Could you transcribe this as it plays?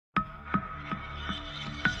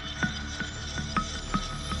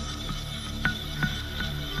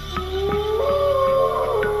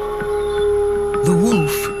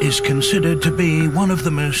is considered to be one of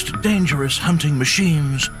the most dangerous hunting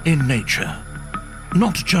machines in nature.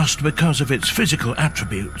 Not just because of its physical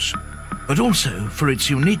attributes, but also for its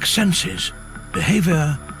unique senses,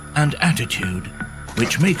 behavior, and attitude,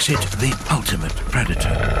 which makes it the ultimate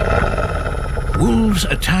predator. Wolves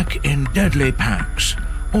attack in deadly packs,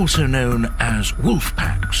 also known as wolf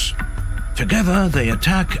packs. Together they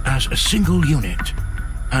attack as a single unit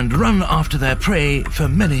and run after their prey for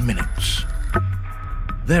many minutes.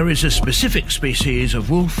 There is a specific species of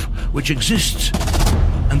wolf which exists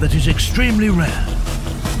and that is extremely rare.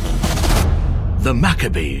 The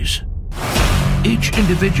Maccabees. Each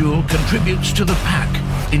individual contributes to the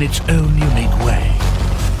pack in its own unique way.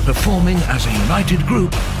 Performing as a united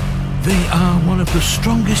group, they are one of the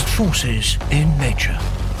strongest forces in nature.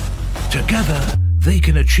 Together, they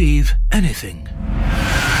can achieve anything.